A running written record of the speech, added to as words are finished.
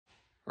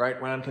right?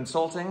 When I'm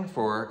consulting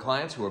for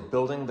clients who are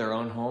building their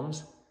own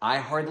homes, I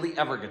hardly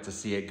ever get to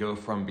see it go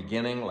from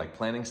beginning, like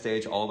planning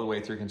stage, all the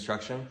way through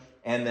construction.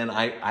 And then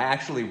I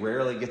actually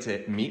rarely get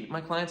to meet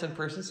my clients in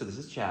person. So this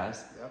is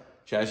Chaz.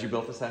 Yep. Chaz, you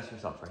built this house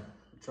yourself, right?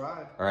 I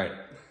tried. All right.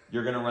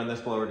 You're going to run this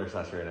blower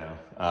dress right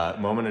now.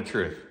 Moment of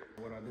truth.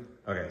 What I do?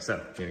 Okay, so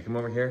you're going to come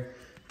over here,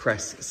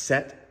 press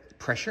set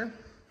pressure,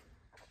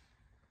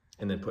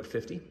 and then put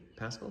 50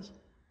 pascals.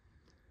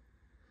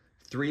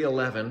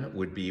 311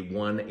 would be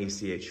 1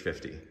 ACH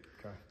 50. Okay.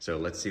 So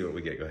let's see what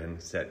we get. Go ahead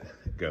and set,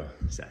 go,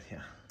 set,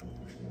 yeah.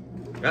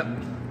 Yep,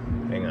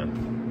 hang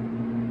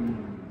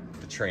on.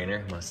 The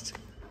trainer must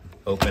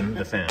open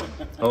the fan.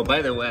 Oh,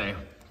 by the way,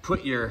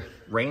 put your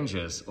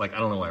ranges, like I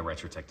don't know why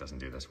Retrotech doesn't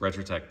do this.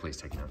 Retrotech, please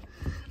take note.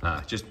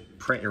 Just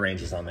print your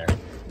ranges on there.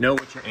 Know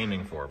what you're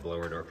aiming for,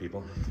 blower door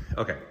people.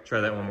 Okay, try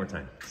that one more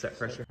time. Set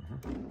pressure.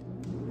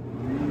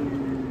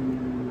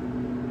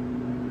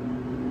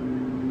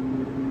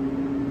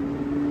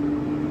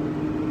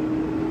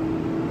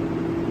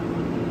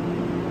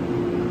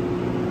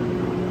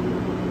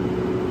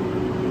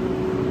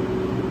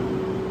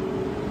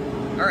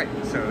 All right,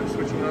 so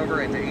switching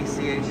over into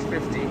ACH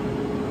 50.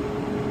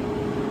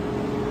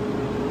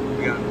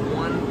 We got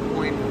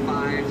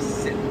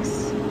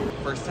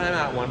 1.56. First time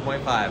out,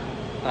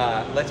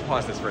 1.5. Let's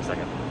pause this for a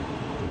second.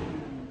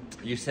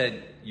 You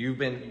said you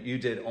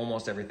did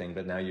almost everything,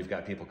 but now you've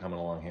got people coming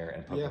along here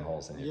and poking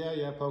holes in it.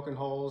 Yeah, poking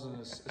holes, and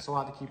it's a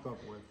lot to keep up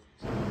with.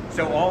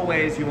 So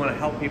always you want to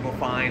help people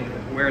find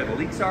where the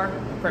leaks are.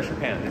 Pressure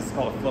pan, this is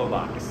called a flow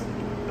box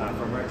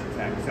from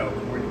Retrotech. So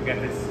we've got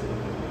this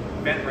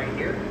vent right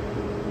here.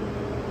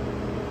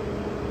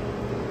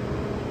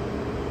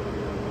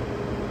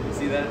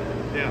 See that?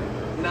 Yeah.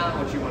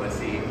 Not what you want to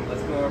see.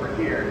 Let's go over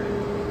here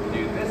and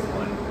do this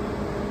one.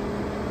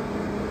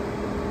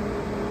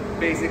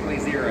 Basically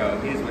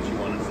 0 is what you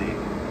want to see.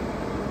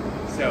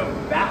 So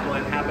that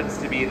one happens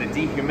to be the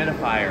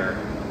dehumidifier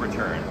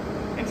return.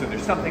 And so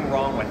there's something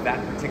wrong with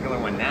that particular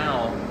one.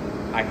 Now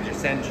I can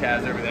just send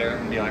Chaz over there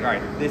and be like, all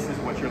right, this is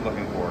what you're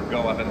looking for.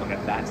 Go up and look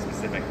at that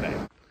specific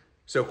thing.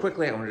 So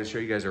quickly, I wanted to show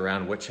you guys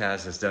around what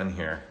Chaz has done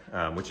here,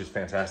 which is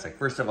fantastic.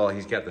 First of all,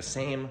 he's got the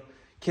same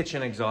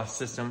kitchen exhaust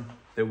system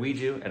that we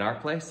do at our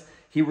place.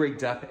 He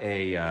rigged up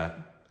a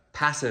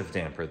passive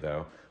damper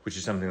though, which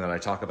is something that I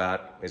talk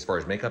about as far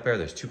as makeup air.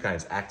 There's two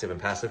kinds, active and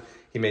passive.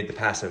 He made the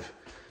passive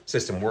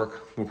system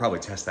work. We'll probably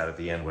test that at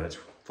the end when it's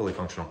fully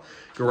functional.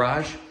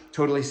 Garage,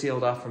 totally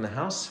sealed off from the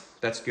house.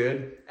 That's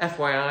good.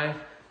 FYI,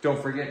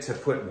 don't forget to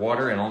put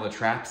water in all the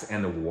traps,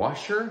 and the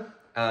washer,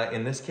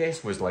 in this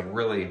case, was like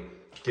really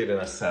giving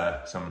us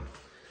some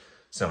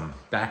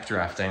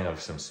backdrafting of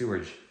some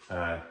sewage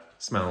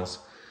smells.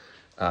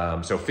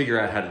 So figure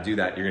out how to do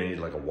that. You're gonna need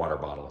like a water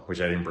bottle,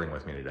 which I didn't bring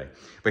with me today.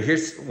 But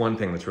here's one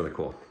thing that's really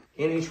cool.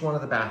 In each one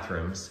of the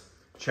bathrooms,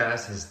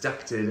 Chaz has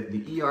ducted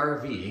the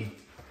ERV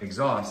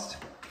exhaust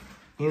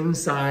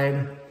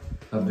inside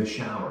of the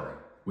shower,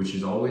 which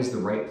is always the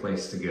right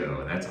place to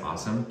go, and that's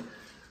awesome.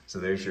 So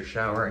there's your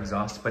shower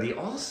exhaust, but he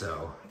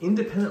also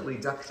independently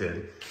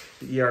ducted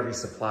the ERV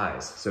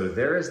supplies. So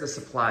there is the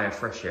supply of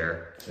fresh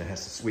air, and it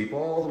has to sweep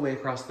all the way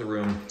across the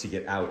room to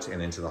get out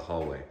and into the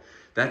hallway.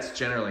 That's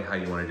generally how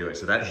you want to do it.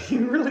 So that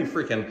you really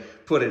freaking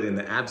put it in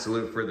the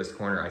absolute furthest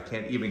corner. I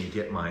can't even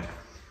get my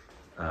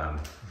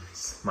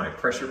my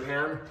pressure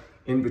pan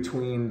in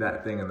between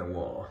that thing and the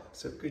wall.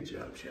 So good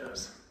job,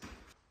 Chaz.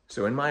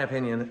 So in my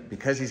opinion,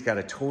 because he's got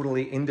a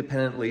totally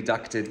independently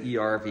ducted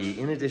ERV,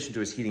 in addition to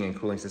his heating and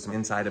cooling system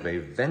inside of a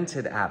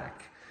vented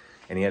attic,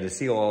 and he had to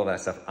seal all of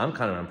that stuff, I'm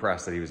kind of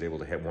impressed that he was able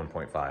to hit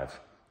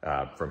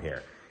 1.5 from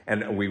here.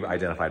 And we've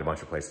identified a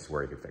bunch of places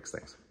where he could fix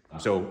things.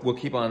 So we'll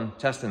keep on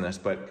testing this,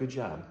 but good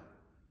job.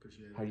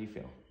 Appreciate it. How do you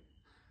feel?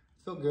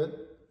 I feel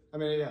good. I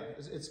mean, yeah,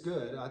 it's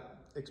good. I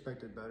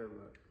expected better,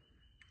 but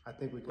I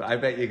think we could. I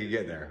bet you could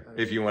get there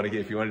if you want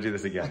to do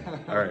this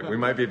again. All right, we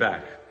might be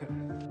back.